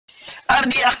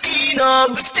Ardi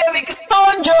Aquino, Gustavo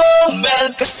Custodio,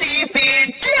 Mel Casipid,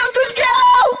 Gio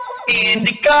Tusgaw,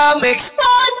 Indie Comics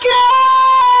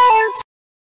Podcast!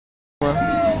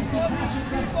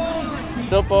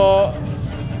 So po,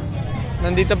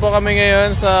 nandito po kami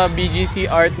ngayon sa BGC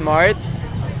Art Mart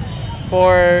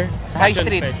for High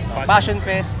Street Fashion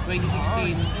Fest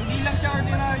 2016. Hindi lang siya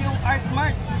ordinaryong art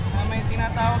mart. May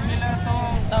tinatawag nila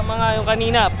itong tama nga yung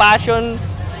kanina, Passion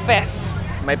Fest.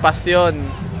 May pasyon.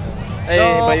 Ay, So,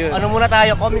 iba yun. ano muna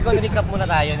tayo? Comic Con recap muna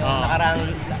tayo. No? Nakarang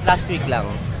last week lang.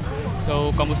 So,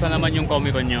 kamusta naman yung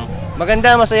Comic Con nyo?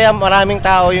 Maganda, masaya. Maraming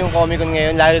tao yung Comic Con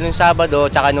ngayon. Lalo nung Sabado,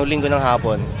 tsaka nung Linggo ng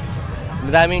hapon.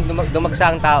 Madaming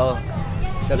dumagsang tao.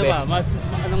 The Ano best. ba?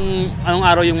 Anong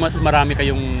araw yung mas marami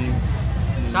kayong...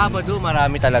 Sabado,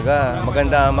 marami talaga.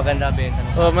 Maganda benta.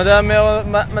 Oh, madami ako,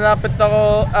 malapit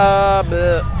ako,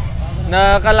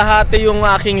 nakalahati yung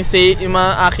yung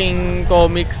mga aking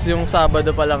comics yung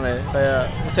Sabado pa lang eh.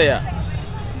 Kaya masaya.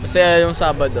 Masaya yung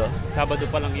Sabado. Sabado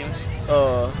pa lang yun?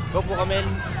 Oo. Go po kami.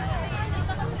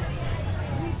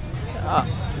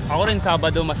 Ako rin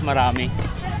Sabado mas marami.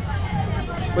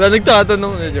 Wala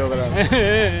nagtatanong na, joke lang.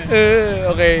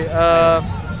 Okay,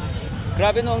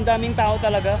 Grabe no, ang daming tao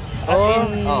talaga. As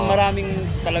in, maraming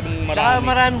talagang marami. Tsaka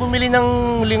maraming bumili ng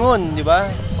lingon, di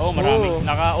ba? Oo, marami. Oo.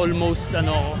 Naka-almost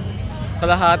ako.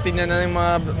 kalahati niya na yung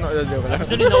mga... joke lang.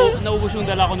 Actually, naubos yung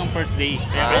dala ko nung first day.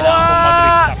 Kaya kailangan kong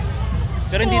mag-restock.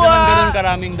 Pero hindi naman ganun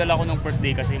karaming dala ko nung first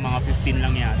day kasi mga 15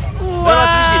 lang yata. Pero at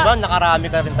least, di ba, nakarami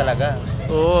ka rin talaga.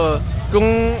 Oo.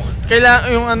 Kung kailangan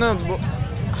yung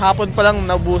hapon pa lang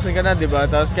naubusan ka na, di ba?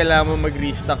 Tapos kailangan mo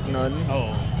mag-restock nun.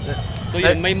 Oo. So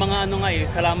yun, may mga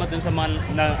salamat dun sa mga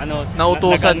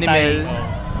nautusan ni Mel.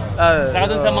 Saka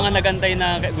dun sa mga nagantay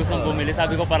na gustong bumili,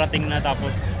 sabi ko parating na tapos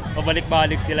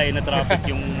pabalik-balik sila na traffic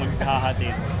yung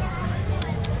maghahatid.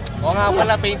 O nga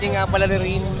pala, painting nga pala ni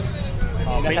Rin.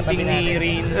 Painting ni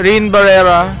Rin. Rin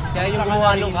Barrera. Siya yung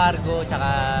gumawa ng cargo, tsaka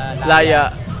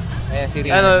Laya. Ayan si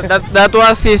Rin. That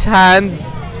was his hand.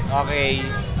 Okay.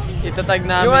 Itatag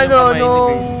namin Yung kamay ni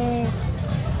Rin.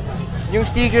 yung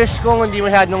stickers ko hindi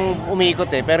masyadong umikot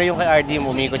eh, pero yung kay RD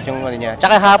umikot yung niya.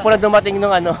 Tsaka hapon na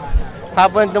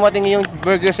dumating yung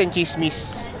burgers and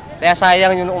chismis. Kaya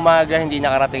sayang yung umaga hindi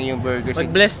nakarating yung burgers.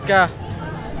 Mag-blessed ka.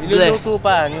 Niluluto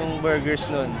pa yung burgers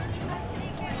nun.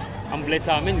 Ang bless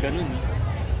sa amin, ganun.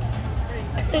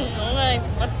 Okay,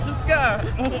 bastos ka.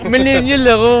 Millennial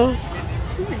ako.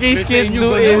 Case can't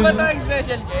do it. Meron ba tayong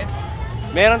special guest?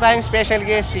 Meron tayong special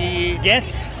guest si...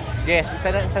 Yes!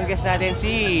 Isang guest natin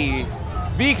si...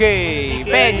 BK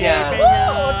Pena.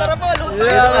 Oo, tara po, luto.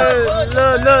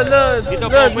 Dito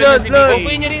po, pwede si BK.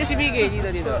 Upuin niyo rin si BK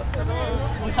dito.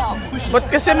 Ba't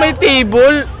kasi may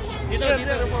table? Dito.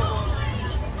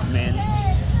 Men.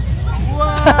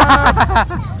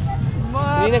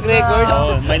 Hindi nag-record.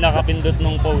 Oo, may nakapindot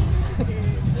nung post.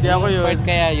 Hindi ako yun. Part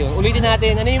kaya yun. Ulitin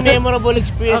natin, ano yung memorable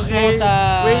experience mo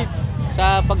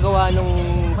sa paggawa ng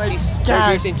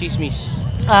burgers and chismis?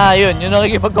 Yun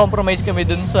nakikipag-compromise kami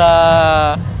dun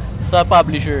sa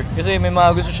publisher. Kasi may mga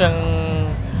gusto siyang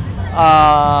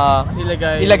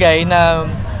ilagay na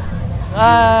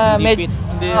Hindi fit.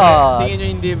 tingin nyo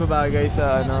hindi babagay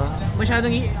sa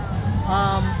masyadong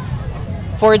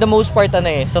for the most part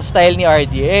sa style ni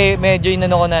RD. Medyo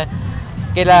inano ko na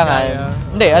kailangan.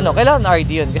 Kailangan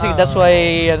RD yun. Kasi that's why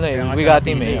we got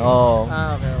him eh. Oo.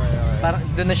 Okay. Parang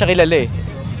doon na siya kilala eh.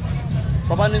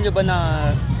 Paano nyo ba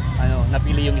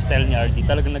napili yung style ni RD?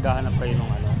 Talagang naghahanap kayo ng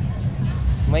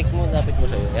Mic mo, lapit mo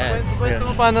sa'yo. Yan. Kwento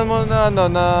mo paano mo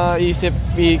naisip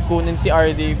ikunin si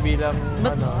RD bilang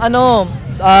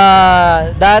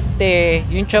Dati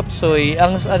yung Chopsoy,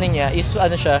 ang niya is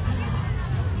siya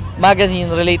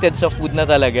magazine related sa food na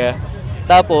talaga.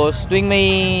 Tapos tuwing may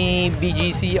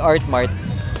BGC Art Mart,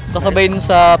 kasabay nun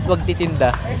sa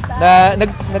pagtitinda,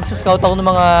 nagsascout ako ng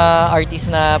mga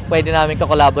artists na pwede namin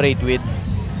ka-collaborate with.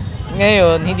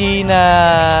 Ngayon,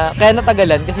 kaya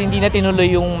natagalan kasi hindi na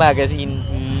tinuloy yung magazine.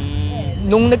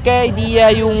 Nung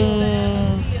nagka-idea yung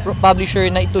publisher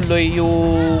na ituloy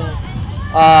yung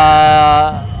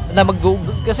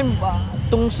kasi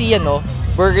itong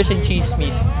Burgers and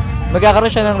Chismis,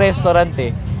 magkakaroon siya ng restaurant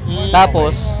eh.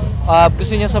 Tapos,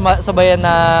 gusto niya sabayan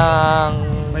ng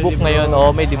book ngayon.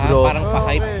 May libro. Parang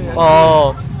pa-hype.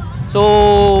 So,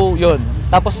 yun.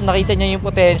 Tapos nakita niya yung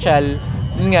potential.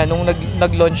 Yun nga, nung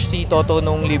nag-launch si Toto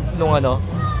nung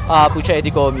Pucha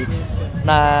Eddie Comics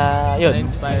na yun.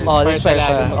 Na-inspire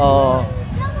siya.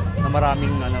 na maraming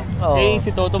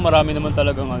si Toto marami naman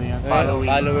talagang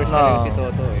followers talaga si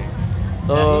Toto eh.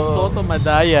 So, si Toto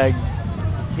madayag.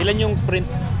 Ilan yung print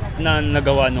na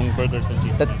nagawa nung Burgers and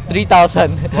Cheese?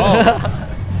 3,000. Wow.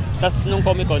 Tas nung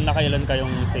Comic Con, nakailan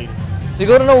kayong sales?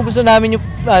 Siguro naubos na namin yung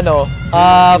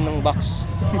ng box.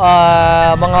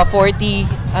 mga 40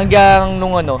 hanggang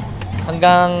nung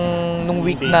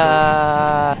week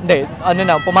na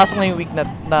pumasok na yung week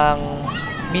ng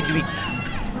midweek.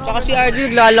 Tsaka si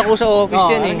RD naglalako sa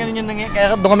office yan eh. Ganun yung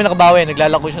kaya doon kami nakabawi,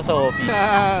 naglalako siya sa office.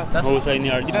 Husay ni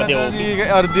RD, pati office.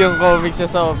 RD yung comics niya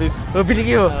sa office. Bili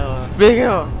kayo. Bili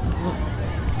kayo.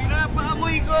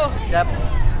 Pinapaamoy ko. Yep.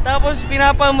 Tapos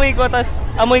pinapaamoy ko, tapos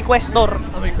amoy questor.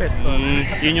 Amoy question.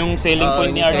 Yun yung selling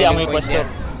point ni RD, amoy question.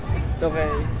 Okay.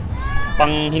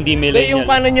 Pang hindi So millennial. yung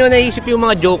paano nyo naisip yung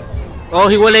mga joke?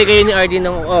 Hiwalay kayo ni RD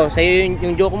ng, sa'yo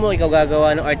yung joke mo, ikaw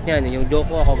gagawa ng art niyan. Yung joke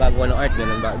ko, ako gagawa ng art.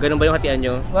 Ganun ba? Ganun ba yung hatian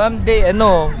nyo?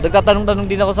 Nagtatanong-tanong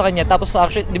din ako sa kanya. Tapos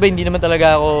actually, di ba hindi naman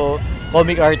talaga ako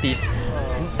comic artist.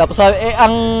 Tapos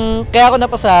kaya ako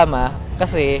napasama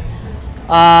kasi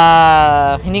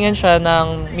hiningan siya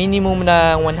ng minimum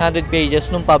ng 100 pages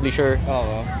nung publisher.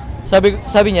 Oo.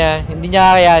 Sabi niya, hindi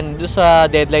niya kakayanin doon sa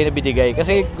deadline na binigay.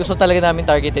 Kasi gusto talaga namin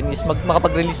targetin is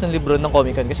makapag-release ng libro ng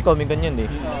Comic Con. Kasi Comic Con yun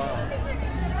eh.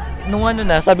 Nung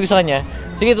sabi ko sa kanya,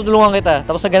 sige tutulungan kita.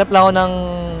 Tapos naghanap lang ako ng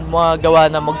mga gawa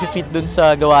na mag-fit dun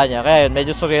sa gawa niya. Kaya yun,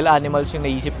 medyo surreal animals yung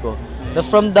naisip ko. Tapos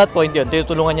from that point yun,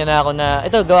 tinutulungan niya na ako na,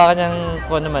 ito gawa ka niyang,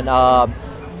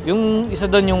 yung isa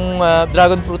doon yung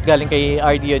dragon fruit galing kay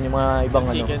RD yun, yung mga ibang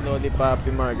Chicken lollipop,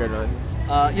 yung mga ganon.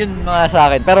 yun mga sa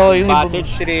akin. Pero yung Cottage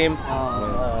shrimp.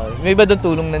 may iba doon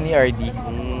tulong na ni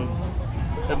RD.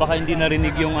 Baka hindi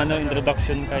narinig yung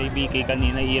introduction kay BK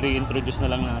kanina, i-reintroduce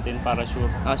na lang natin para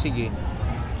sure. Sige.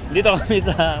 Dito kami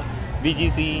sa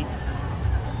BGC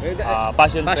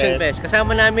Passion Fest.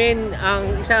 Kasama namin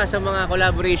ang isa sa mga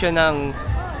collaboration ng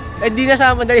hindi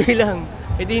nasama dali lang.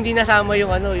 Hindi nasama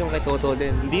yung yung kay Toto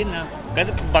din. Hindi na.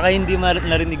 Kasi baka hindi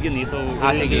narinig yun eh. So,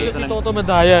 sige. Si Toto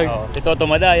Madayag. Si Toto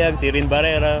Madayag, si Rin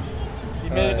Barrera,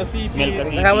 Si Mel Casipi. Mel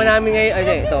Casipi. Kasama namin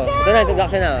ngayon, ito na,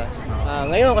 introduction na.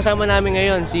 Ngayon, kasama namin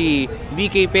ngayon si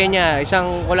BK Pena,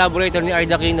 isang collaborator ni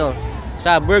Arda Aquino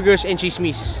sa Burgers and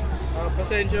Chismis.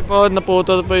 Pasensya po,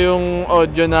 naputol po yung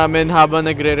audio namin habang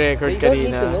nagre-record You don't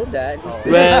need kanina. to know that.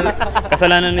 Well,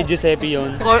 Kasalanan ni Giuseppe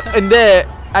yun. hindi.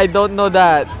 I don't know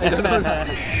that.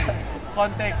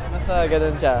 Context, basta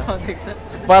ganun siya.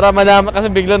 Para malaman, kasi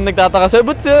biglang nagtataka sila,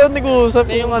 ba't sila nag-uusap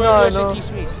Ito yung yung Burgers ano? and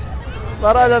Chismis.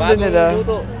 Para alam din nila.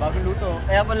 Bagong luto.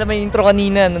 Kaya pala may intro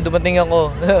kanina nung dumating ako.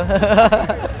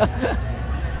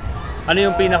 Ano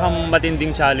yung pinakamatinding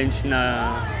challenge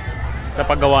na sa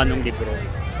paggawa ng libro?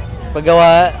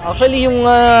 Paggawa, actually yung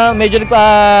medyo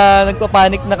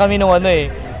nagpapanik na kami nung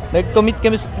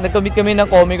nag-commit kami ng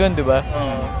Comic Con, di ba?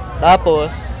 Tapos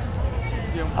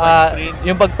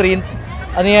yung pag-print,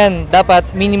 dapat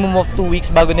minimum of 2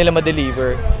 weeks bago nila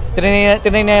ma-deliver.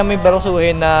 Tinry na may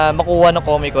barasuhin na makuha ng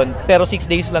Comic Con, pero 6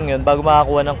 days lang yun bago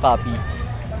makakuha ng copy.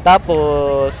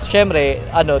 Tapos, syempre,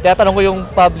 tinatanong ko yung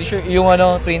publisher, yung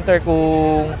printer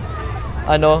kung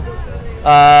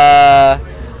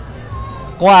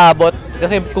kung aabot.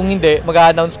 Kasi kung hindi,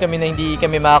 mag-a-announce kami na hindi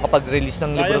kami makakapag-release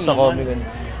ng libro sa Comic Con.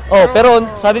 Pero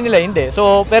sabi nila hindi.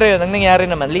 So, pero yun, ang nangyari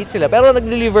naman, late sila. Pero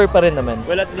nag-deliver pa rin naman.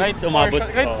 Well, at least umabot.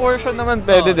 Kahit portion naman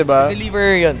pwede, di ba?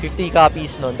 Deliver yun, 50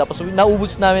 copies nun. Tapos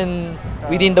naubos namin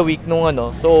within the week nung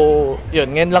So,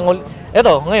 yun, ngayon lang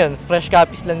ngayon, fresh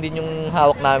copies lang din yung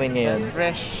hawak namin ngayon.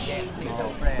 Fresh.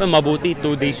 Mabuti,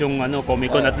 2 days yung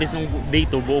Comic Con. At least nung day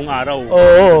 2, buong araw.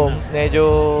 Oo, medyo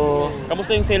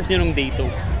Kamusta yung sales nyo nung day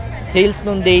 2? sales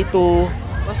nung day 2.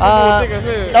 Mas mabuti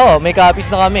kasi. May copies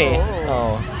na kami.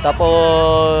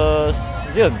 Tapos,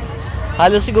 yun.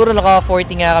 Halos siguro naka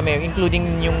 40 nga kami,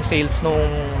 including yung sales nung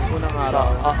Unang araw.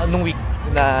 nung week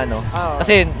na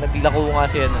Kasi naglako nga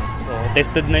siya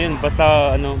Tested na yun.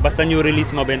 Basta new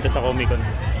release mabenta sa Comic Con.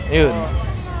 Yun.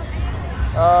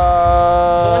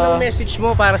 So, anong message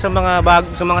mo para sa mga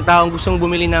sa mga taong gustong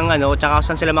bumili ng tsaka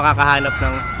saan sila makakahanap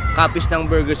ng copies ng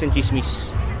Burgers and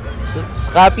Chismis?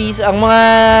 Copies, ang mga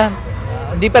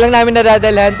hindi pa lang namin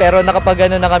nadadalhan pero nakapag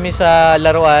na kami sa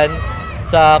laruan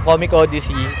sa Comic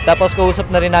Odyssey. Tapos kausap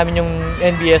na rin namin yung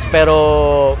NBS pero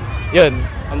yun.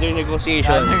 Under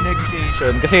negotiation.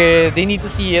 Kasi they need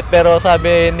to see it pero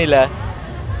sabi nila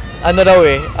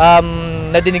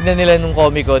nadinig na nila nung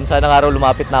Comic Con, sana nga raw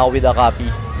lumapit na ako with a copy.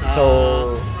 So,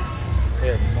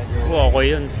 yun. Okay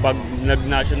yun. Pag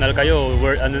nag-national kayo,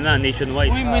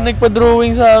 nationwide. Uy, may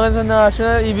nagpa-drawing sa akin sa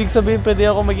national. Ibig sabihin,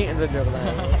 pwede ako maging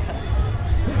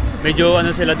Medyo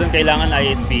sila doon, kailangan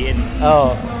ISBN.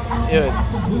 Yun.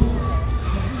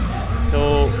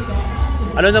 So,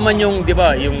 ano naman yung, di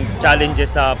ba, yung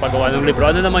challenges sa paggawa ng libro?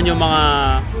 Ano naman yung mga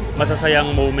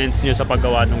masasayang moments nyo sa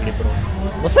paggawa ng libro?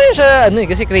 Masaya siya,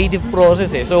 kasi creative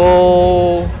process eh. So,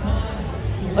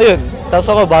 ayun. Tapos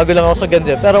ako, bago lang ako sa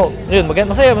ganda. Pero, yun,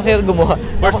 masaya gumawa.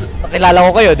 First, nakilala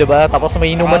ko kayo, di ba? Tapos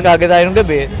may inuman kagad tayo ng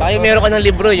gabi. Tayo meron ka ng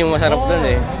libro, yung masarap doon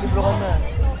eh. Libro ka na.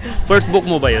 First book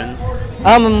mo ba yun?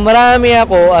 Marami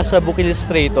ako as a book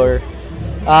illustrator.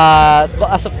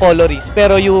 As a colorist.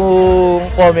 Pero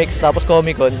yung comics, tapos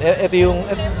Comic-Con, ito yung...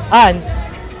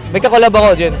 may kakolab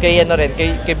ako dun, kay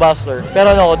Buster.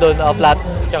 Pero ako dun,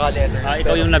 flats, tsaka letters.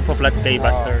 Ikaw yung nagpa-flat kay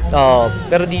Buster.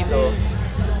 Pero dito,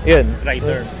 yun.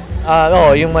 Writer.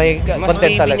 Yung may Mas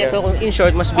content baby talaga. niya to, in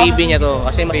short, mas baby niya to.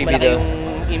 Kasi mas Baby malaki daw. yung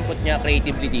input niya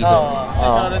creatively dito.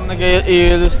 Siya rin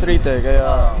nag-illustrate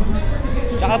kaya...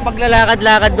 Tsaka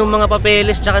paglalakad-lakad ng mga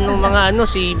papeles, tsaka ng mga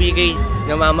si BK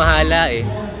namamahala eh.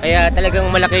 Kaya talagang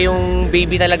malaki yung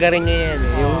baby talaga rin niya yan.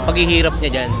 Yung paghihirap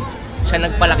niya dyan. Siya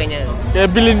nagpalaki niyan. Kaya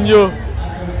bilhin nyo.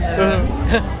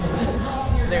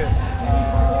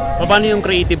 Paano yung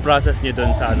creative process niyo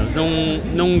doon sa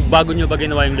nung bago niyo ba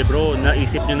ginawa yung libro,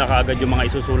 naisip niyo na kaagad yung mga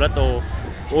isusulat o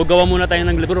gawa muna tayo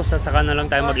ng libro, saka na lang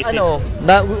tayo mag-isip?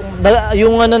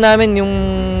 Yung namin, yung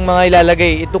mga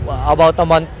ilalagay, it took about a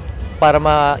month para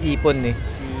maipon eh.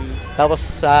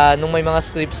 Tapos nung may mga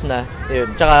scripts na,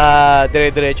 yun, tsaka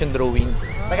dire-diretsyon drawing.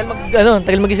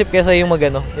 Tagal mag-isip kaysa yung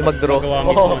mag-draw. Magawa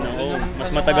mismo, mas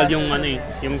matagal yung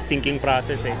yung thinking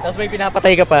process eh. Tapos may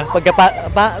pinapatay ka pa.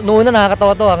 Noon na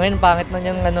nakakatawa to, ngayon pangit na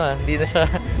niyang hindi na siya.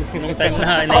 Nung time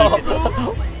na naisip ko.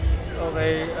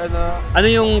 Okay, Ano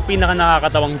yung pinaka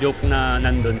nakakatawang joke na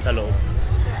nandun sa loob?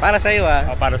 Para sa'yo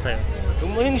Para sa'yo.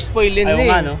 Huwag mo nang spoilin Ayaw eh.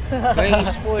 nga, no? Ayaw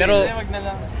spoil. Pero, wag na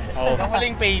lang. Oo. Yung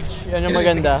huling page, yan yung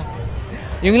maganda.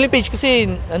 Yung huling page kasi,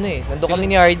 nandun kami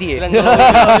ni RD eh.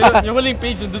 Yung huling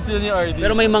page, nandun sila ni RD.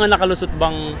 Pero may mga nakalusot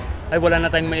bang, ay wala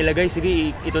na tayong mailagay, sige,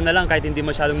 ito na lang kahit hindi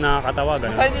masyadong nakakatawa,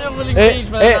 gano'n. Sign nyo yung huling page,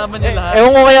 malalaman nyo lahat. Ewan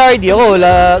ko kay RD, ako,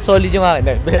 solid yung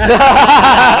akin.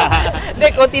 Hindi,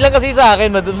 konti lang kasi sa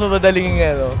akin, madun sa madaling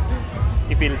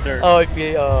I-filter.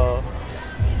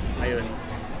 Ayun.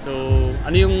 So,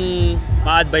 ano yung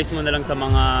ma-advise mo na lang sa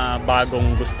mga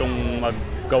bagong gustong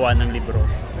maggawa ng libro?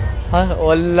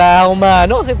 Wala akong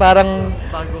kasi parang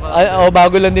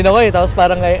bago lang din ako eh. Tapos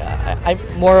parang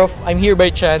I'm here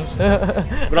by chance.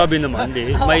 Grabe naman,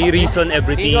 di. May reason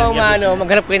everything. Ikaw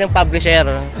maghanap kayo ng publisher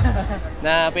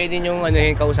na pwede niyong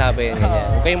kausapin.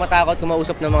 Huwag kayong matakot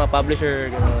kumausap ng mga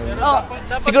publisher.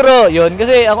 Siguro yun,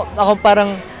 kasi ako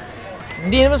parang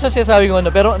hindi naman sa sinasabi ko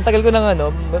pero ang tagal ko nang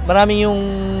maraming yung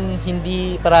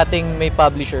hindi parating may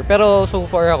publisher. Pero so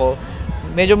far ako,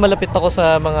 medyo malapit ako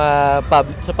sa mga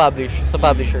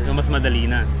publisher. Yung mas madali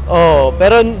na.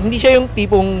 Pero hindi siya yung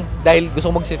tipong dahil gusto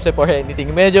ko mag-sip-sip or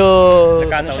anything. Medyo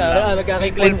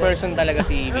People person talaga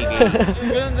si BK.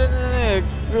 Ganun din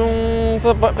yung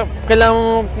kailangan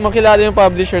mo makilala yung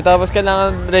publisher tapos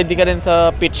kailangan ready ka rin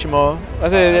sa pitch mo.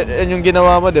 Kasi yan yung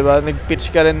ginawa mo, di ba?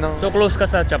 Nag-pitch ka rin ng... So close ka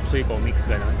sa Chopsoy Comics,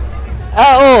 gano'n?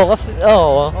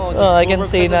 I can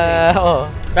say na,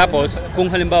 Tapos,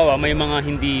 kung halimbawa may mga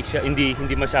hindi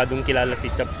masyadong kilala si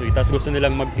Chopsoy, tapos gusto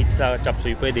nilang mag-pitch sa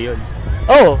Chopsoy, pwede 'yon.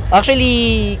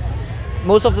 Actually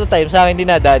most of the time sa akin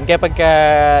dinadaan kaya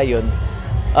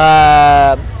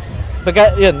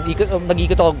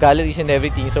nag-ikot ako galleries and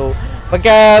everything. So,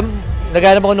 pagka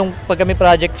naghanap ako pagka may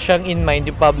project siyang in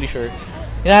mind yung publisher,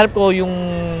 hinahanap ko yung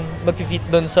mag-fit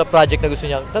doon sa project na gusto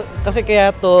niya. Kasi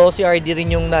kaya to si RD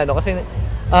rin yung kasi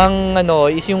ang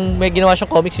is yung may ginawa siyang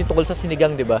comics yung tungkol sa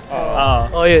sinigang, di ba?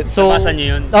 Yun. So, nabasa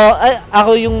niyo yun?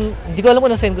 Ako hindi ko alam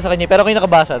kung na-send ko sa kanya, pero ako yung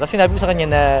nakabasa. Tapos sinabi ko sa kanya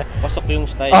na Pasok yung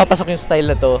style. pasok yung style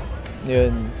na to.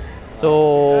 Yun.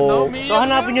 So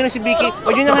hanapin nyo na si BK.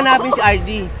 Huwag nyo nang hanapin si RD.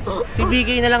 Si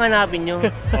BK na lang hanapin nyo.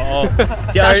 Oo.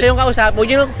 Siya yung kausap. Huwag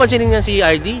nyo nang pansinin nga si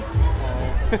RD.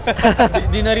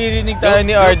 Di naririnig tayo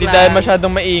ni RD dahil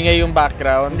masyadong maingay yung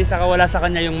background. Hindi, saka wala sa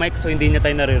kanya yung mic, so hindi niya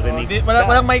tayo naririnig.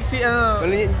 Walang mic si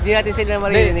Hindi natin sila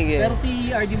maririnig eh. Pero si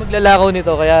RD maglalakaw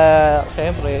nito, kaya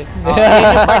syempre. Yun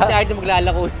yung part ni RD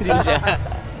maglalako din siya.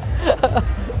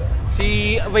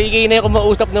 Si BK na yung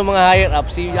kumausap ng mga higher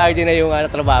up, si RD na yung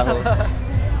trabaho.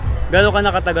 Gano'n ka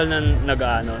nakatagal na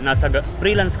nasa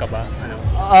freelance ka ba?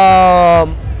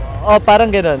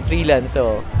 Parang ganun, freelance.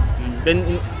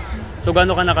 Then, so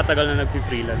gano'n ka nakatagal na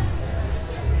nag-freelance?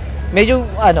 Medyo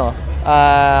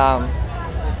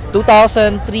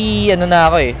 2003 na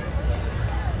ako eh.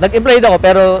 Nag-employed ako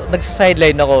pero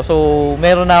nagsa-sideline ako. So,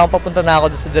 meron na akong papunta na ako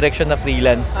sa direction na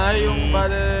freelance. Yung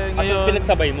bale ngayon... So,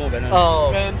 pinagsabay mo, gano'n?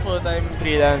 Ngayon full-time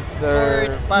freelance or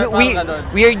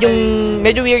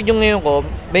medyo weird yung ngayon ko.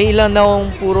 May ilan na akong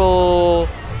puro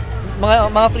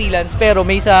mga freelance pero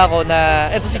may isa ako na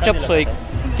eto si Chopsoy.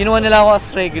 Kinuha nila ako as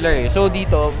regular eh. So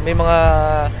dito may mga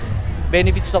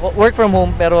benefits ako. Work from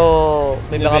home pero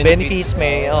may mga benefits,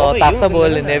 may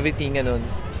taxable and everything ganun.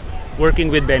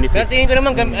 working with Pero benefits. tingin ko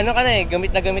naman, ano ka na eh,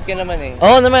 gamit na gamit ka naman eh.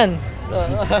 Oo naman.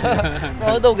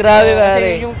 Oo daw, grabe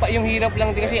pare. Kasi yung hirap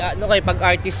lang din kasi ano kayo, pag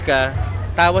artist ka,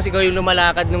 tapos ikaw yung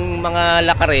lumalakad ng mga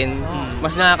lakarin,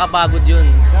 mas nakakapagod yun.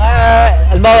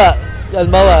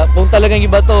 Almawa, kung talagang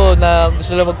iba to na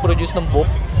gusto lang mag-produce ng book,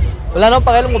 wala nang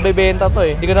pakialam kung bebenta to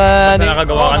eh. Hindi ko na... Basta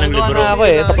nakagawa ka ng libro. Ako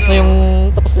eh. Tapos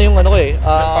na yung ano ko eh.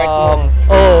 part mo.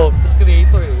 As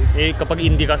creator eh. Eh, kapag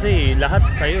indie kasi, lahat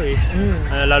sa'yo eh.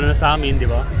 Lalo na sa amin, di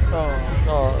ba?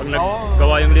 Oo. Pag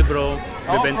naggawa yung libro,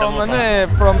 bebenta mo From pa.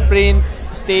 from print,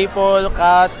 staple,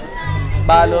 cut,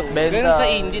 balot, benta. Ganun sa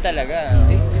indie talaga.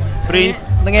 Print,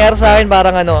 Nangyayari sa akin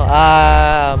parang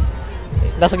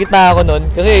nasa gitna ako nun.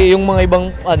 Kasi yung mga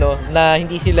ibang na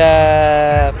hindi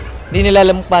nila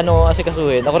alam paano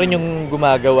asikasuhin. Ako rin yung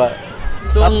gumagawa.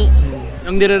 so ang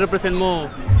nire-represent mo,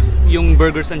 yung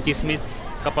burgers and chismis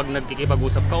kapag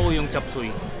nagkikipag-usap ka o yung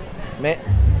chopsoy?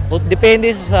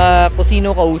 Depende sa kung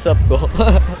sino kausap ko.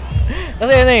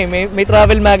 Kasi may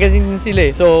travel magazine din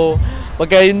sila eh. So,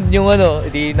 pagka yung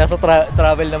di nasa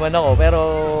travel naman ako. Pero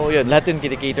yun, lahat yun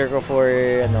kinikater ko for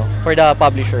the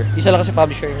publisher. Isa lang kasi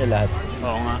publisher niya lahat.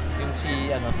 Oo nga. Yung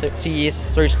si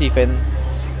Sir Stephen.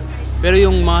 Pero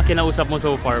yung mga kinausap mo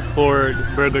so far, for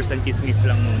burgers and chismis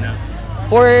lang muna.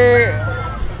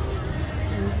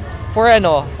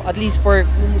 At least for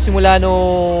simula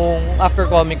nung after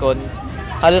Comic Con,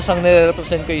 halos ang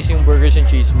nire-represent ko is yung burgers and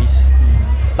chismis.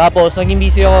 Tapos naging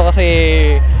busy ako kasi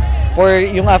for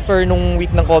yung after nung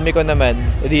week ng Comic Con naman,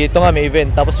 ito nga may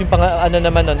event. Tapos yung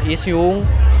naman nun is yung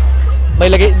may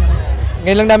lagay,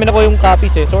 ngayon lang namin ako yung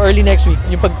copies eh. So early next week,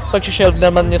 yung pag-shelve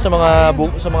naman niya sa mga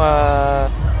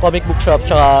comic book shop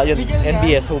tsaka yun,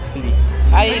 NBS hopefully.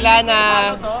 Ay,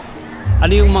 Lana!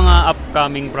 Ano yung mga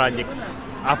upcoming projects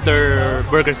after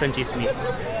burgers and chismis?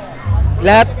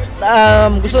 Lahat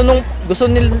gusto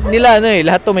nila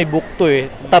lahat to may book to eh.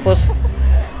 Tapos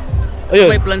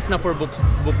May plans na for book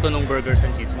to ng burgers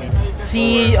and chismis.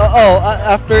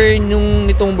 After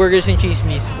nitong burgers and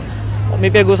chismis,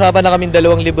 may pinag-usapan na kaming 2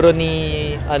 libro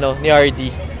ni RD.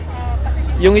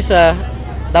 Yung isa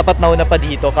dapat nauna pa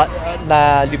dito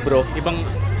na libro.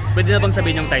 Pwede na bang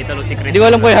sabihin yung title o secret? Hindi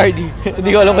ko alam kay RD. Hindi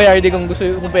ko alam kay RD kung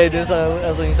pwede sa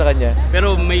kanya.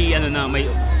 Pero may may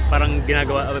parang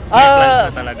ginagawa, may plans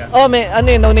na talaga. May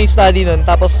nauna yung study nun.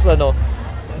 Tapos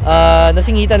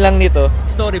nasingitan lang nito.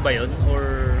 Story ba yun?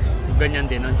 Or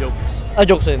ganyan din, jokes?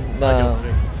 Jokes yun. Jokes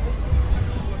rin.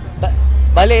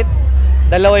 Balit,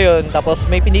 2 yun. Tapos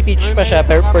may pinipitch pa siya,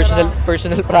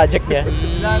 personal project niya.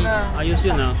 Ayos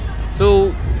yun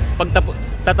So, pag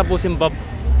tatapusin ba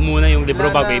muna yung libro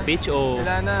bago i-pitch o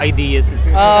ideas?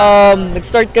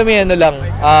 Nag-start kami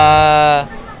a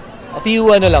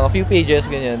few pages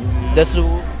ganyan. Just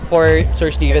for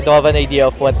Sir Steven to have an idea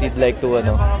of what he'd like to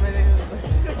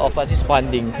of what his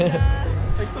funding.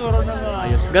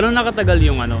 Ayos. Gano'n nakatagal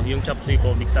yung Chopsoy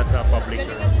Comics as a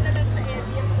publisher?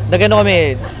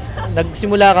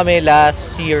 Nagsimula kami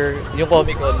last year yung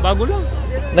Comic Con. Bago lang.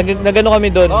 Kami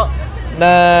doon.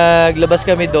 Naglabas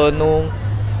kami doon nung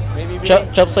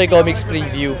Chopsoy Comics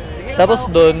preview. Tapos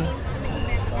doon,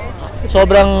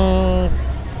 sobrang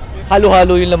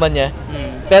halo-halo yung laman niya.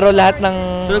 Pero lahat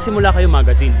ng... So nagsimula kayo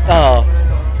magazine? Oo.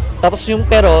 Tapos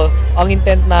pero ang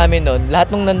intent namin noon, lahat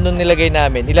ng nandun nilagay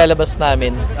namin, ilalabas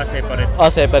namin. Separate?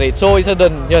 Separate. So isa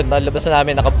doon, yun, nalabas na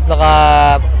namin.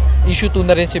 Naka-issue 2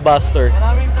 na rin si Buster.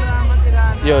 Maraming salamat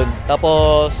sila. Yun.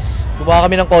 Tapos, gumawa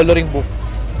kami ng coloring book.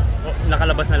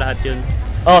 Nakalabas na lahat yun?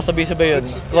 Sabay-sabay yun.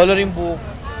 Coloring book.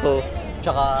 So,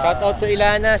 tsaka... Shoutout to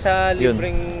Ilana sa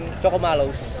libreng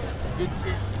Chocomalos.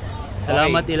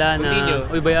 Salamat, Okay. Ilana. Continue.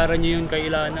 Uy, bayaran nyo yun kay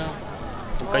Ilana.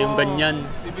 Huwag kayong ganyan.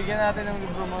 Bibigyan natin ng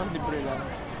libro mo, libre lang.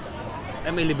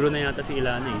 May libro na yata si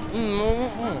Ilana eh.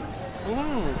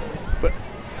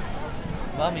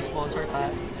 May sponsor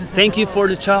tayo. Thank you for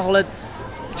the chocolates.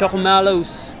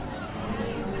 Chocomalos.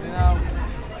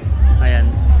 Ayan.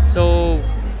 So,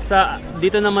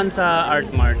 dito naman sa Art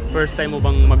Mart, first time mo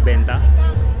bang magbenta?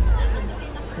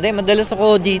 Hindi, madalas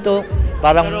ako dito.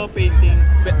 Parang Pero painting.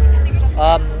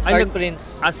 art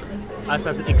prints. As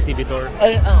an exhibitor?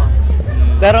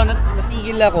 Pero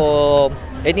natigil ako.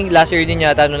 I think last year din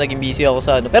yata nung naging busy ako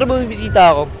sa Pero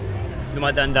bumibisita ako.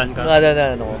 Dumadaan-daan ka?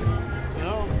 Dumadaan ako.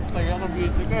 Kaya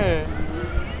ka-beauty ka eh.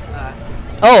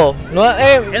 Oo.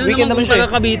 naman Weekend naman siya.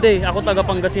 taga Cavite, ako taga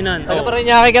Pangasinan. Taga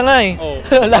Parañaque ka nga eh. Oo.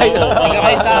 Layo.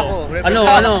 Nagkakaita ako.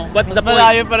 What's the point?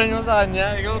 Malayo pa rin yung sa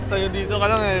kanya. Ikaw, tayo dito ka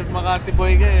lang eh. Makati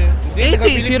boy ka eh.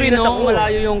 Hindi, Si Rino,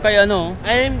 malayo yung kay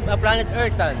I'm a planet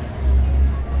Earthan.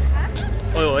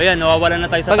 Ayan, nawawala na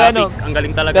tayo sa Pag topic. Ang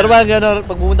galing talaga. Pero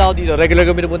pag pumunta ako dito, regular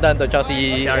kami pinupuntahan to. Tsaka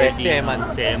si Si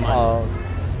Eman. Si Eman. Oo.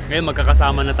 Ngayon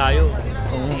magkakasama na tayo.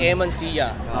 Si Eman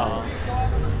Sia. Oo.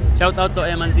 Shout out to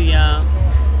Eman Sia.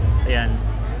 Ayan.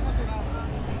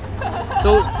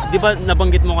 So, di ba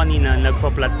nabanggit mo kanina,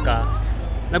 nagpa-flat ka.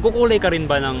 Nagkukulay ka rin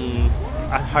ba ng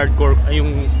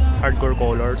yung hardcore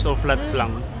colors o flats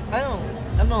lang?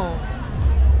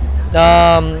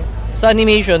 Sa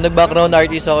animation, nag-background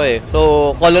artist ako eh.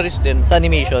 So, colorist din sa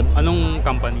animation. Anong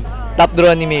company? Top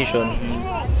Draw Animation.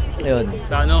 Ayun.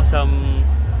 Sa ano? Sa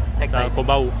Tech-type.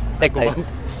 Cubao. Tech-type.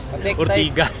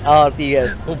 Ortigas.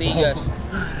 Ortigas. Ortigas.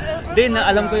 Hindi,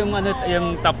 alam ko yung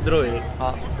yung Top Draw eh.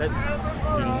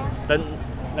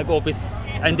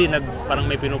 Nag-office, parang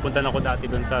may pinupuntan ako dati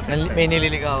doon sa Tech-type. May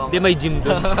nililigawan. Hindi, may gym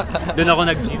doon. Doon ako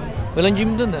nag-gym. Walang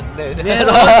gym doon ah.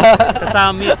 Meron. Sa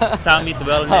Summit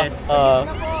Wellness.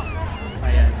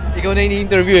 Ayan. Ikaw na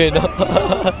ini-interview eh, no?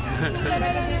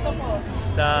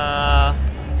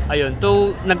 Ayun,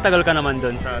 nagtagal ka naman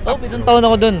doon sa Top 7 taon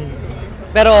ako doon.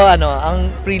 Pero ang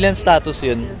freelance status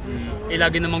yun.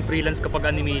 Lagi namang freelance kapag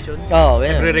animation. Oo,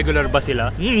 yeah. Nagre-regular ba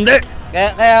sila? Hindi!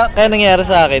 Kaya nangyari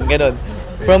sa akin, ganun.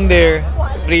 From there,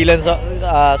 freelance,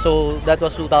 so that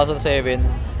was 2007.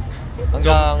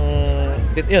 Hanggang,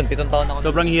 7 taon ako.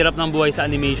 Sobrang hirap ng buhay sa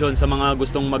animation, sa mga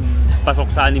gustong magpasok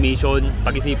sa animation,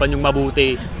 pag-isipan yung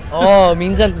mabuti.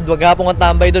 Minsan, maghapon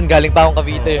kang tambay doon, galing pa akong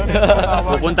Cavite.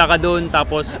 Pupunta ka doon,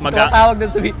 tapos tumatawag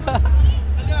doon sa video.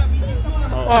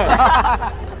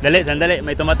 Sandali,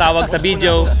 may tumatawag sa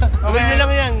video. Okay nyo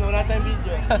lang yan, wala tayong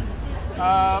video.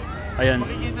 Ayun.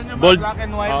 Black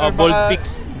and white or bold baka-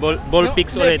 pics. Bold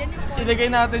pics ulit.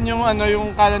 Ilagay natin yung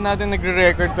yung kala natin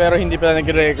nagre-record pero hindi pala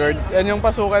nagre-record. Yan yung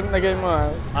pasukan lagay mo ha.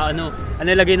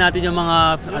 Ilagay natin yung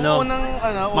mga Unang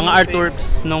mga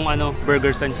artworks nung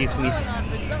Burgers and Chismis.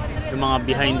 Yung mga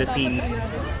behind the scenes.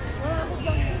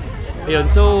 Ayun,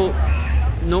 so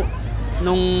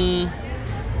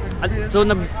so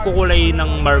nagkukulay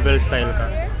ng Marvel style ka.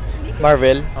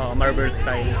 Marvel? Marvel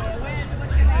style.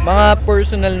 Mga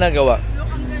personal na gawa.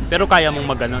 Pero kaya mong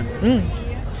maganon.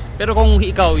 Pero kung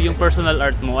ikaw, yung personal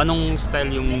art mo, anong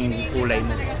style yung kulay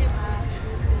mo?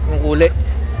 Yung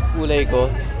kulay ko?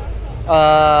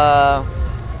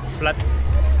 Flats?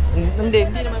 Hindi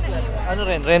naman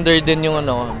flat. Render din yung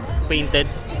Painted?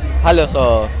 halos,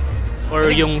 Or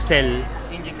yung cell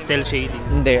shading?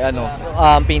 Hindi,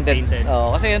 painted.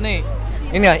 Kasi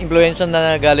yun nga, influential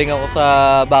na galing ako sa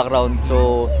background,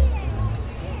 so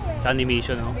Sa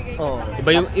animation, no? Oo.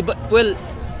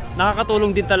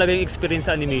 Nakakatulong din talaga yung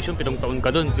experience sa animation, 7 taon ka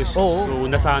doon. So,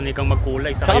 nasanay kang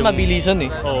magkulay. Tsaka mabilisan eh.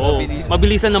 Oo,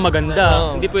 mabilisan na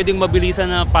maganda. Hindi pwedeng mabilisan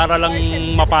na para lang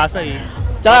mapasa eh.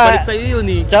 Tsaka, babalik sa'yo yun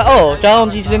eh. Tsaka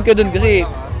consistent ka doon kasi,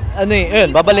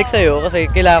 babalik sa'yo kasi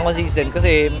kailangan consistent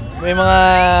kasi may mga,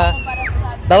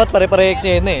 dapat pare-pare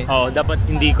eksena eh. Dapat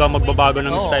hindi ka magbabago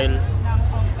ng style.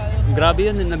 Grabe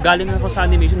yun, naggaling ako sa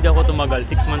animation, hindi ako tumagal,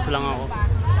 6 months lang ako.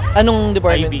 Anong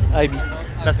department? IB.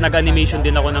 Tapos nag-animation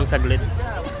din ako ng saglit.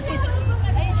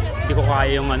 Hindi ko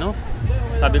kaya yung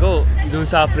sabi ko, dun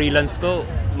sa freelance ko,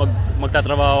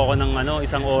 magtatrabaho ako ng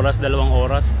 1 oras, 2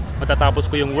 oras. Matatapos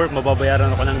ko yung work,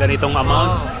 mababayaran ako ng ganitong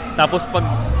amount. Tapos pag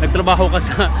nagtrabaho ka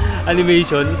sa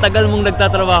animation, tagal mong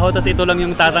nagtatrabaho, tapos ito lang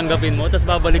yung tatanggapin mo, tapos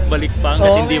babalik-balik pa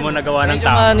hanggat hindi mo nagawa ng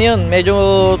tama.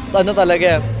 Medyo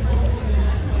talaga.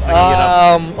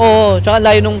 Mahirap. Tsaka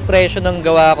layo nung presyo ng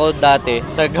gawa ko dati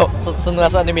sa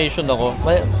nasa animation ako.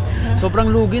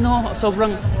 Sobrang lugi, no?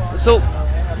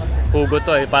 Hugot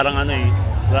to parang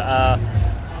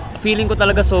feeling ko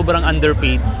talaga sobrang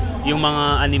underpaid yung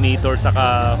mga animator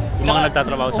saka yung mga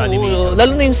nagtatrabaho sa animation.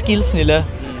 Lalo na yung skills nila.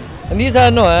 Hindi sa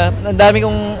ang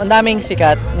daming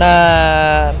sikat na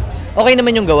okay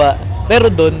naman yung gawa. Pero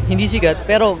doon, hindi sikat,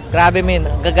 pero grabe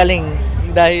gagaling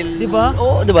dahil... Di ba?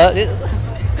 Oo, di ba?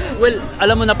 Well,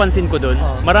 alam mo, napansin ko doon,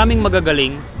 maraming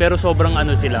magagaling, pero sobrang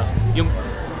sila. Yung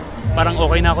parang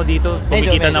okay na ako dito,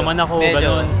 kumikita naman ako,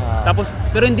 gano'n. Tapos,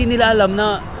 pero hindi nila alam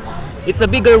na it's a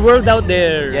bigger world out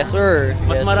there. Yes, sir.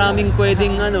 Mas maraming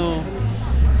pwedeng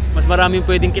mas maraming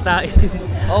pwedeng kitain.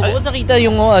 Bukod sa kita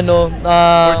yung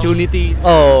opportunities.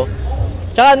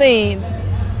 Tsaka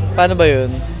paano ba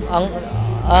yun?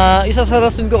 Isa sa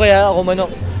rason ko kaya ako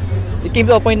it came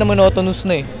to a point na monotonous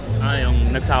na eh. Yung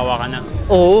nagsawa ka na.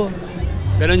 Oo.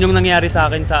 Ganun yung nangyari sa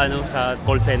akin sa sa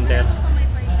call center.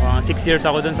 6 years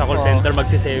ako dun sa call center,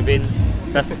 magsi-7.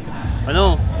 Tapos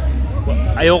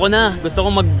ayoko na. Gusto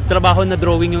ko magtrabaho na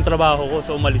drawing yung trabaho ko,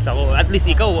 so umalis ako. At least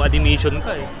ikaw, animation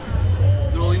ka eh.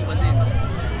 Drawing pa din.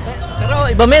 Pero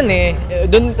iba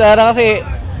doon kasi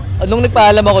nung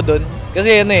nagpaalam ako doon,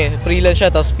 kasi freelance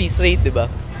siya tapos piece rate, 'di ba?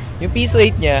 Yung piece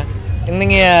rate niya, yung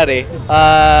nangyayari,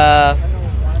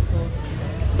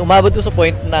 umabot to sa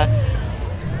point na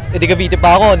edi Cavite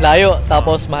pa ako, ang layo.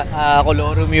 Tapos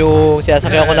Colorum yung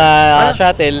sinasakyan ko na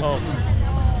shuttle.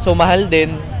 So mahal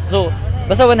din. So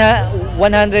basta 100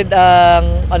 ang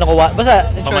ano ko, basta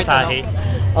in short, Pamasahe.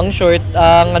 ang short,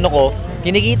 ang ano ko,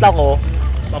 kinikita ko,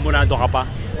 Pamunado ka pa.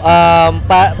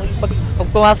 pag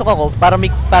pumasok ako,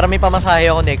 para may pamasahe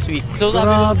ako next week. So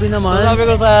Grabe naman. sabi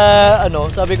ko sa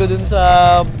sabi ko dun sa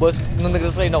boss nung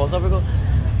nag-resign ako, sabi ko,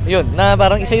 yun, na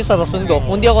parang isa yung sa rason ko.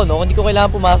 Kung hindi ko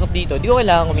kailangan pumasok dito, hindi ko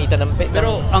kailangan kumita ng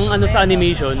Pero ang ano sa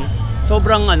animation,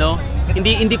 sobrang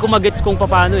hindi ko magets kung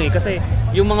paano kasi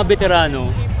yung mga veterano,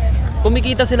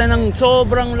 kumikita sila ng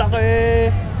sobrang laki.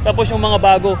 Tapos yung mga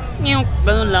bago,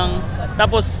 ganun lang.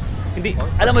 Tapos hindi,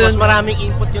 alam mo yun, Mas maraming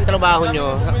input yung trabaho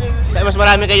nyo. Mas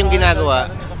marami kayong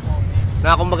ginagawa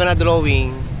na kumbaga na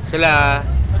drawing. Sila,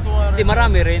 hindi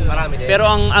marami rin. Marami din. Pero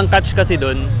ang catch kasi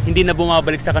doon, hindi na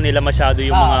bumabalik sa kanila masyado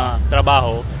yung mga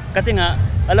trabaho. Kasi nga,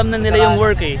 alam na nila yung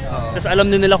work Tapos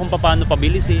alam na nila kung paano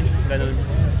pabilisin, ganun.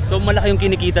 So malaki yung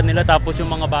kinikita nila, tapos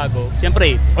yung mga bago.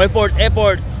 Siyempre,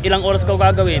 effort, ilang oras ka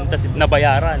gagawin, tapos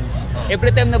nabayaran.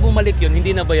 Every time na bumalik yun,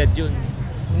 hindi nabayad yun.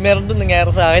 meron doon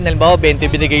nangyari sa akin, halimbawa 20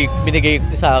 binigay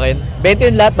sa akin. 20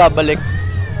 yung lahat babalik.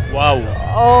 Wow.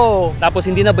 Oh. Tapos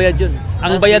hindi na bayad yun.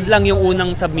 Ang bayad lang yung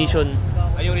unang submission.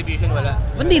 ay yung revision wala.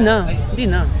 Hindi na.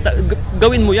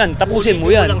 Gawin mo yan, tapusin mo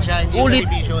yan. Ulitin mo lang siya, hindi Ulit.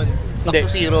 yung revision. Back Hindi.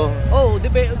 to zero. Oh,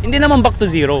 Hindi naman back to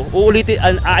zero.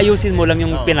 Aayusin mo lang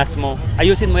yung pinas mo.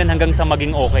 Ayusin mo yan hanggang sa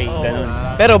maging okay. Ganun.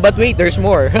 Pero but wait, there's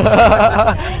more.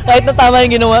 Kahit na tama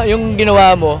yung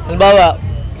ginawa mo. Halimbawa,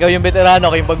 ikaw yung veterano,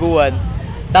 ako yung baguhan.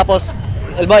 Tapos,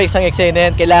 halimbawa, isang eksena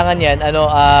yan, kailangan yan,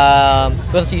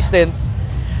 consistent.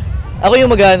 Ako yung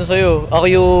mag-ano sa'yo. Ako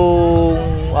yung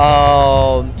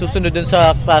susunod dun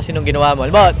sa klase nung ginawa mo.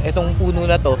 Halimbawa, itong puno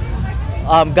na to,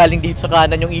 galing dito sa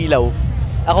kanan yung ilaw.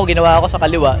 Ako, ginawa ako sa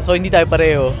kaliwa. So, hindi tayo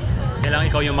pareho. Kailangan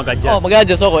ikaw yung mag-adjust. Oh,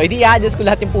 mag-adjust ako. Hindi i-adjust ko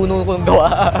lahat yung puno kong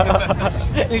gawa.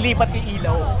 Lilipat ko yung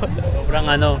ilaw.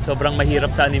 Sobrang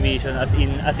mahirap sa animation. As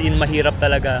in mahirap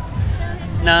talaga.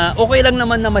 Na okay lang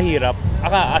naman na mahirap.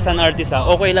 As an artist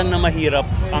okay lang na mahirap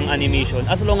ang animation.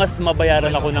 As long as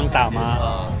mabayaran ako ng tama.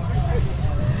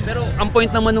 Pero ang point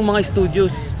naman ng mga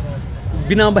studios,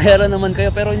 binabayaran naman kayo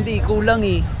pero hindi, kulang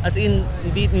As in,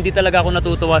 hindi talaga ako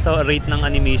natutuwa sa rate ng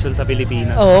animation sa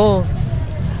Pilipinas. Oo.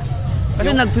 Kasi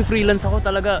nag-freelance ako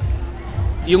talaga.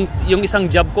 Yung isang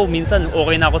job ko, minsan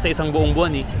okay na ako sa isang buong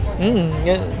buwan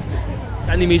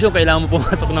Sa animation, kailangan mo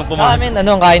pumasok ng Sa pumasok. amin,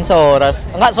 ang kain sa oras.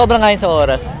 Sobrang kain sa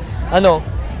oras.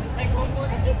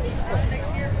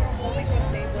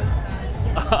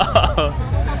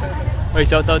 Oy,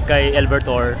 shoutout kay Albert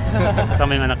Orr.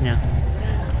 Kasama yung anak niya.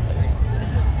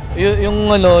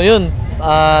 Yun.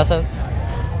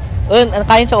 Ang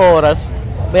kain sa oras.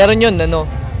 Meron yun,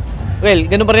 Well,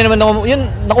 ganun pa rin naman ako. Yun,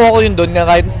 nakuha ko yun doon nga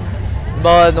kahit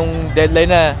nung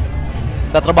deadline na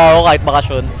natrabaho ko kahit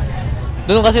bakasyon.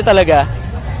 Doon kasi talaga,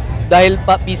 dahil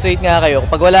piece rate nga kayo,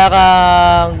 kapag wala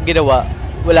kang ginawa,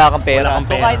 wala kang pera. Wala kang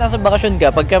So pera. kahit nasa bakasyon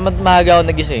ka, pagka maaga ako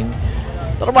nagising,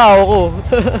 trabaho ko.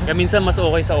 Kaya minsan mas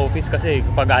okay sa office kasi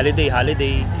pag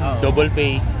holiday, double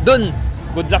pay. Doon,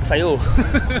 good luck sa'yo.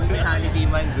 May holiday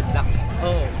man, good luck.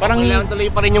 Parang Kailangan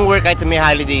tuloy pa rin yung work kahit may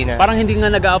holiday na. parang hindi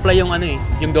nga nag-a-apply yung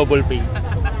yung double pay.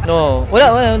 No,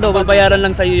 wala double. Babayaran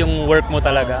lang sa'yo yung work mo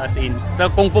talaga as in.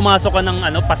 Kung pumasok ka ng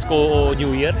Pasko o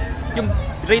New Year, yung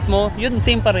rate mo, yun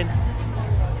same pa rin.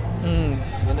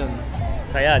 Ganun.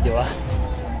 Saya, di ba?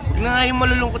 Huwag na nga yung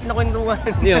malulungkot na kwentuhan.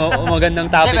 Hindi magandang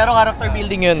topic. Pero character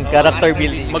building yun. Character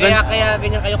building. Kaya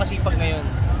ganyan kayo kasipag ngayon.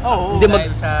 Oo. Hindi,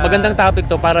 dahil sa- magandang topic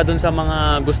to para dun sa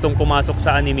mga gustong pumasok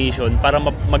sa animation para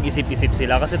mag-isip-isip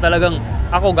sila. Kasi talagang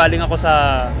galing ako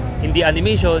sa hindi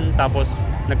animation, tapos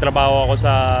nagtrabaho ako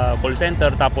sa call center,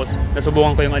 tapos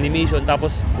nasubukan ko yung animation,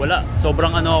 tapos wala.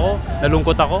 Sobrang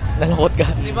nalungkot ako. Nalungkot ka.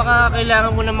 Di ba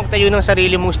kailangan mo na magtayo ng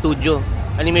sarili mong studio,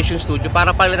 animation studio,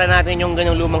 para palitan natin yung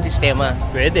ganyang lumang sistema?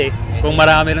 Pwede. Kung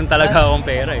marami rin talaga akong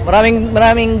pera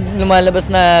Maraming lumalabas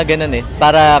na ganun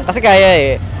Para, kasi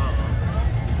kaya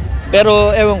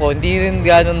Pero ewan ko, hindi rin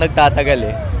gano'n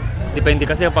nagtatagal Depende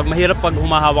kasi pag mahirap pag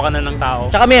humahawa ka na ng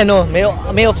tao. Tsaka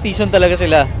may off-season talaga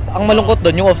sila. Ang malungkot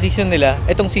doon, yung off-season nila,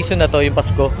 itong season na to, yung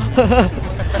Pasko.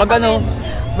 Pag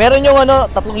meron yung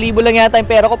 3,000 lang yata yung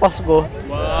pera ko, Pasko.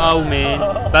 wow, man.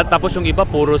 Tapos yung iba,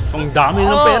 ang dami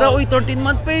ng pera. Uy,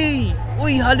 13-month pay.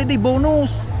 Uy, holiday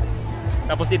bonus.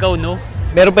 Tapos ikaw, no?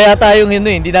 Meron pa yata yung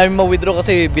hindi namin ma-withdraw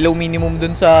kasi below minimum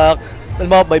dun sa,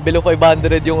 below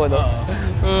 500 yung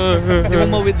Hindi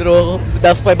mo ma-withdraw.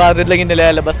 Tapos 500 lang yung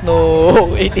nilalabas no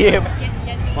ATM.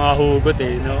 Mga hugot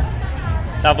no?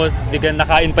 Tapos bigyan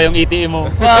nakain pa yung ATM mo.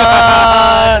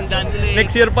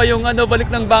 Next year pa yung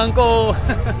balik ng bangko.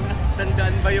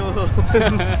 Sandaan ba yun?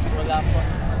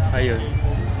 Ayun.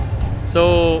 So,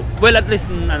 well, at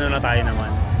least ano na tayo naman.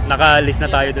 Naka-list na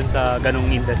tayo dun sa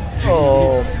ganong industry.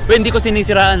 Oo. Well, hindi ko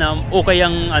sinisiraan na okay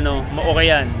ang ano,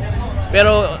 okay yan.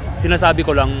 Pero sinasabi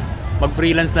ko lang,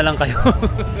 mag-freelance na lang kayo.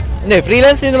 Hindi,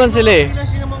 freelance din naman sila eh.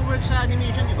 Freelance din namang work sa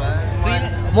animation, di ba?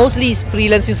 Mostly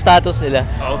freelance yung status nila.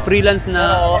 Freelance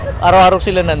na, Oo, araw-araw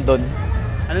sila nandun.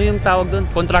 ano yung tawag doon?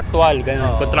 Contractual,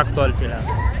 ganun. Oo. Contractual sila.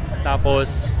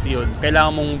 Tapos, yun,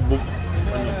 kailangan mong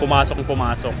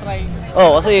pumasok.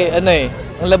 Oo, kasi ano eh,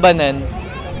 ang labanan,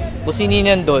 kung sino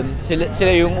yan doon,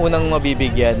 sila yung unang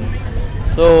mabibigyan.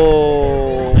 So,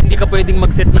 Hindi ka pwedeng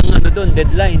mag-set ng ano doon,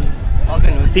 deadline.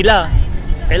 Ganun. Sila,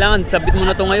 kailangan sabit mo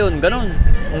na to ngayon, ganun.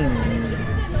 mm,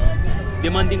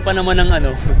 Demanding pa naman ng ano,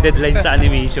 deadline sa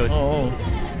animation. oo.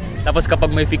 Tapos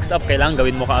kapag may fix up, kailangan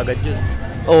gawin mo kaagad yun.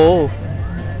 Oo.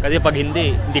 Kasi pag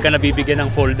hindi ka nabibigyan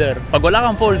ng folder. Pag wala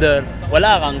kang folder,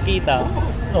 wala kang kita.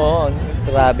 Oo,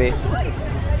 grabe.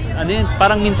 Ano yun,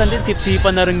 parang minsan din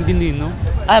sip-sipan na rin din no?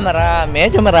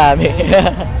 Medyo marami.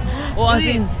 O as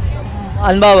in,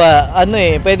 Halimbawa, ano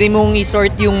eh, pwede mong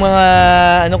i-sort yung mga,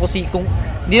 kung,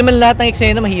 hindi naman lahat ng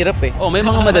eksena mahirap eh. may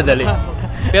mga madadali.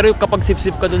 Pero kapag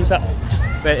sip-sip ka dun sa,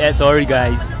 sorry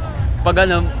guys, pag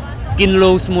ano,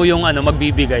 kinlose mo yung ano,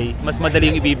 magbibigay, mas madali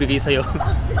yung ibibigay sa'yo.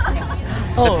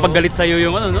 Tapos pag galit sa'yo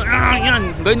yung ano, yan,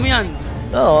 gawin mo yan.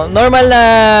 Oo, normal na,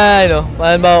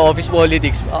 halimbawa office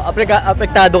politics,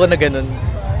 apektado ka na ganun.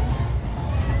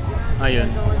 Ayun.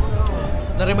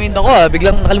 Na-remind ako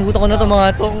biglang nakalimutan ko na itong mga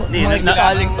itong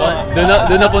galing to.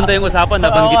 Doon na punta yung usapan,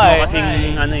 nabanggit mo kasing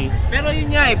ano eh. Pero yun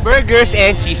nga burgers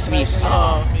and chismis.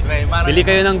 Bili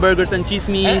kayo ng burgers and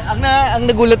chismis. Ang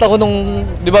nagulat ako nung,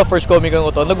 di ba, first comic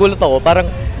ko to, nagulat ako, parang,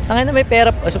 na may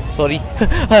pera, sorry,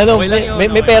 Okay lang yun,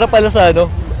 may pera pala sa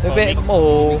Comics.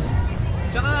 Oo.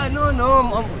 Tsaka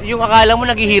yung akala mo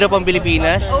naghihirap ang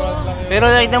Pilipinas. Pero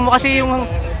nakita mo kasi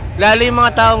lalo yung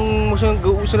mga taong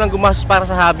gusto lang gumastos para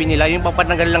sa hobby nila, yung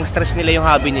papatanggal lang stress nila yung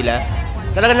hobby nila.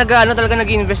 Talaga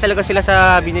nag-invest talaga sila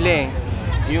sa hobby nila eh.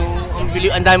 Yung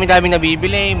ang dami-dami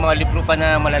nabibili, mga libro pa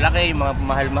na malalaki, mga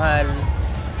mahal-mahal.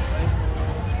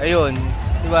 Ayun,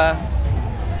 di ba?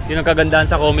 Yun ang kagandahan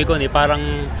sa Comic Con eh, parang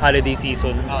holiday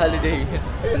season Holiday.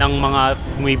 ng mga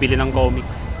bumibili ng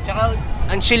comics. Tsaka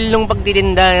ang chill nung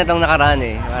pagtitinda na itong nakaraan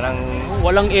eh. Parang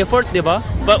Walang effort, di ba?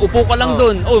 Upo ka lang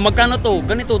doon. Magkano to?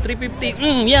 Ganito, 350.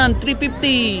 Yan,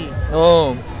 350.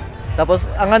 Oo. Tapos,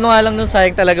 ang ano nga lang nun,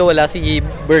 sayang talaga wala si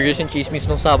Burgers and Chismis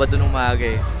nung Sabado nung maaga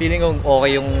eh. Feeling ko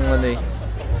okay yung ano eh.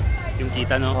 Yung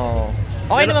kita, no? Oo.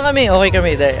 Okay naman kami,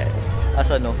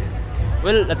 as ano.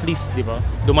 Well, at least, di ba?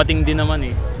 Dumating din naman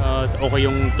eh. Okay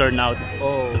yung turnout.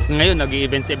 Oo. Tapos ngayon,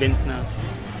 nag-events na.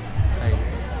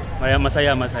 Ay.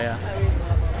 Masaya.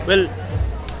 Well,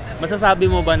 masasabi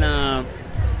mo ba na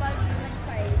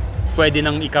pwede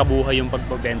nang ikabuhay yung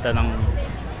pagbebenta ng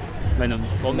ganun,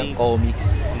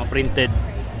 Comics. mga printed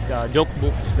joke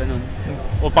books, ganun?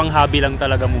 O pang hobby lang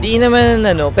talaga mo? Di naman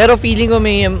pero feeling ko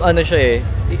may siya eh.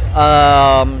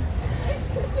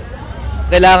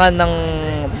 Kailangan ng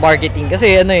marketing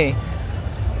kasi ang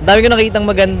dami ko nakitang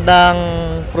magandang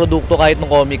produkto kahit ng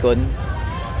Comic Con.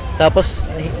 Tapos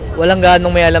walang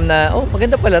ganong may alam na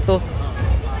maganda pala to.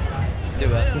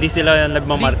 Diba? Hindi sila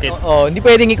nagmamarket. Hindi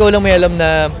pwedeng ikaw lang may alam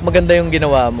na maganda yung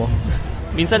ginawa mo.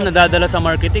 Minsan nadadala sa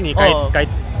marketing eh,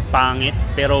 kahit pangit,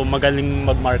 pero magaling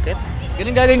mag-market.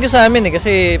 Ganun gagawin ko sa amin eh,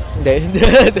 kasi hindi.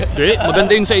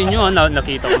 Maganda yung sa inyo,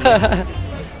 nakita ko na.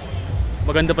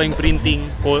 Maganda pa yung printing,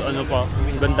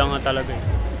 ganda nga talaga eh.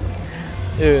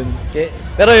 Yun.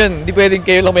 Pero yun, hindi pwedeng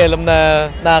kayo lang may alam na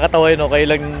nakakatawa yun kayo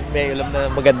lang may alam na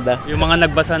maganda. Yung mga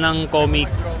nagbasa ng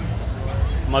comics,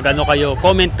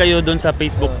 comment kayo doon sa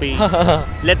Facebook page.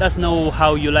 Let us know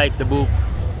how you like the book.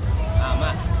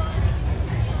 tama.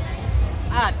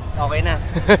 At okay na.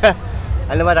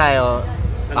 Ano ba tayo?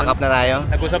 Pack up na tayo?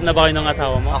 Nag-usap na ba kayo ng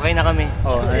asawa mo? Okay na kami.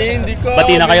 Hindi ko.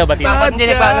 Bati na kayo.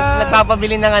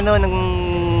 Nagpapabili ng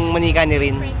manika ni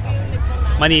Rin.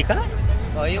 Manika?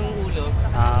 Yung ulo.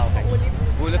 Okay.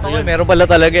 Gulat ako, meron pala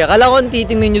talaga eh. Akala ko ang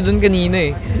titingnan nyo dun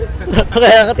kanina eh.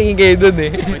 Kaya katingin kayo dun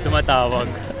eh. May tumatawag.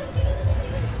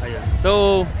 Ayun.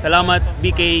 So, salamat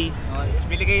BK.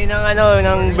 Bili kayo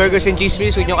ng burgers and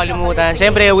chismis, huwag nyo kalimutan.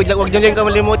 Siyempre, huwag nyo din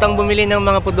kalimutang bumili ng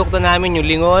mga produkto namin, yung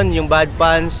lingon, yung bad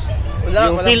pants,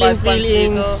 yung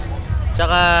feelings,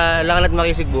 tsaka Langan at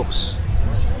Makisig books.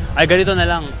 Ay, ganito na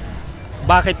lang.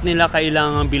 Bakit nila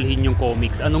kailangan bilhin yung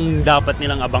comics? Anong dapat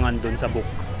nilang abangan dun sa book?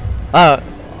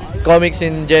 Comics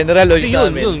in general o yung sa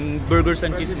amin? Yun, burgers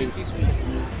and chismis.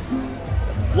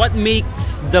 What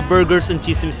makes the burgers and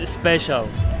chismis special?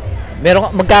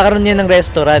 Magkakaroon yan ng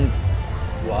restaurant.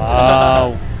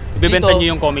 Wow! Ibebenta Dito.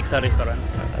 niyo yung comics sa restaurant?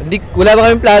 Wala pa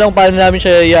kaming planong paano namin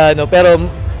siya pero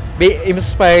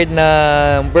inspired na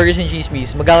Burgers and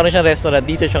Chismis. Magkakaroon siyang restaurant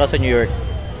dito siya sa New York.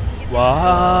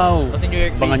 Wow! Kasi New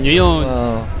York Abangan based. nyo yun.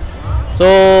 So,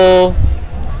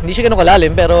 hindi siya ganun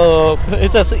kalalim pero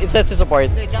it's a support.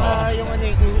 Tsaka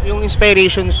yung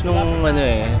inspirations nung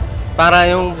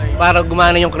para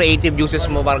gumana yung creative juices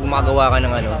mo para gumagawa ka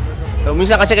ng ano. So,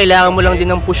 minsan kasi kailangan mo lang din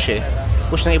ng push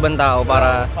push ng ibang tao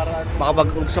para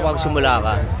makapagsimula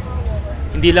ka.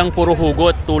 Hindi lang puro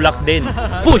hugot, tulak din.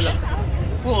 Push!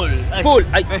 Pull! Pull!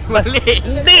 Ay, mali!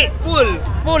 Hindi! Pull!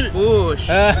 Pull! Push!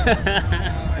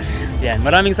 Yan,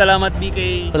 maraming salamat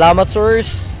BK Salamat,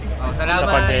 sirs. sa Salamat.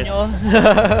 podcast.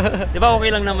 Di ba okay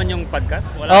lang naman yung podcast?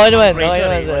 Okay naman, pressure okay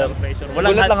naman, eh. sir. Walang pressure.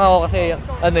 Walang Gulat lang ako kasi,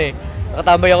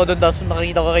 nakatambay ako doon tapos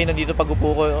nakakita ko kayo nandito pag-upo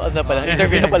ko,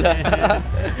 interview na pala.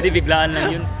 Hindi, biglaan lang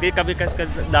yun. Kasi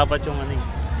dapat yung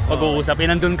pag-uusap,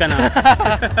 nandun ka na.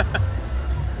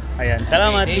 Ayan,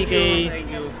 salamat Thank BK. you.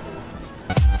 Thank you.